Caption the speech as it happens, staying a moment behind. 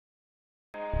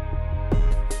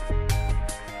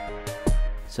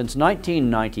Since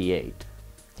 1998,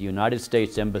 the United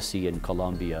States Embassy in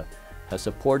Colombia has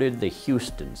supported the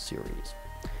Houston Series,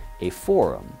 a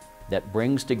forum that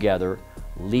brings together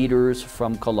leaders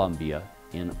from Colombia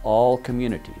in all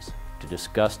communities to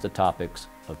discuss the topics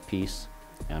of peace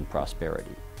and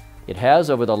prosperity. It has,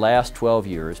 over the last 12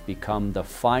 years, become the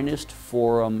finest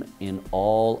forum in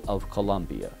all of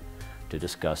Colombia to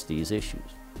discuss these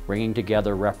issues, bringing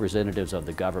together representatives of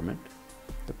the government,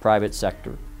 the private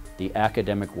sector, the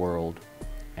academic world,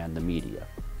 and the media,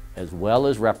 as well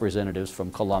as representatives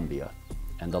from Colombia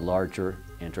and the larger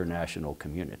international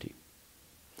community.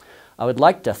 I would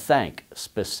like to thank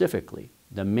specifically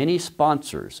the many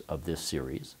sponsors of this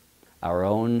series, our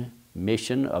own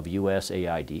mission of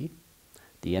USAID,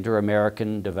 the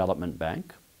Inter-American Development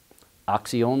Bank,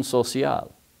 Acción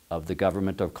Social of the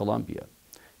Government of Colombia,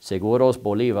 Seguros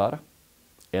Bolívar,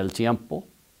 El Tiempo,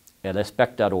 El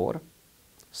Espectador,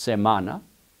 Semana,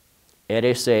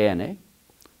 RCN,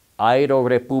 Aero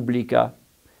República,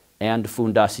 and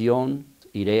Fundación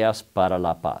Ideas para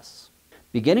la Paz.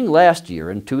 Beginning last year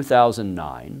in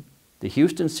 2009, the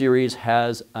Houston Series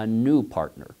has a new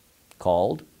partner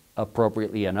called,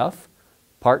 appropriately enough,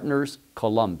 Partners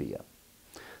Colombia,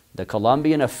 the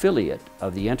Colombian affiliate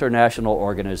of the international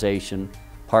organization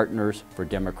Partners for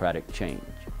Democratic Change,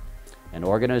 an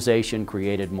organization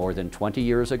created more than 20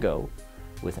 years ago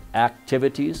with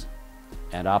activities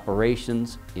and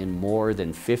operations in more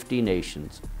than 50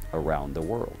 nations around the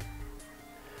world.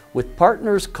 With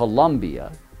Partners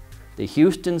Colombia, the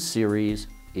Houston Series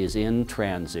is in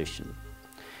transition.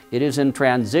 It is in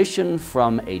transition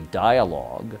from a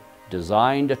dialogue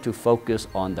designed to focus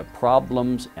on the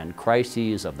problems and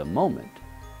crises of the moment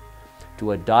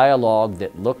to a dialogue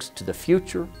that looks to the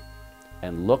future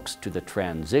and looks to the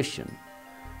transition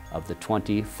of the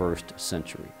 21st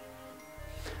century.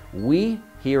 We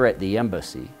here at the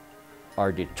Embassy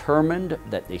are determined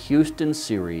that the Houston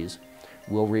Series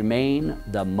will remain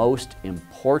the most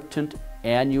important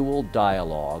annual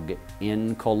dialogue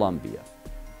in Colombia.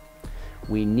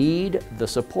 We need the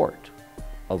support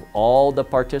of all the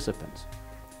participants,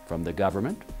 from the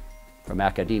government, from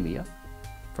academia,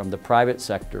 from the private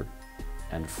sector,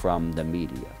 and from the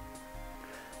media.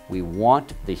 We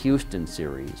want the Houston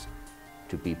Series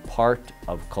to be part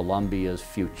of Colombia's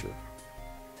future.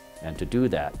 And to do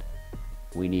that,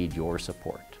 we need your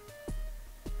support.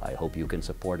 I hope you can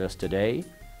support us today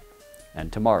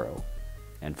and tomorrow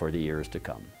and for the years to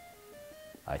come.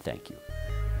 I thank you.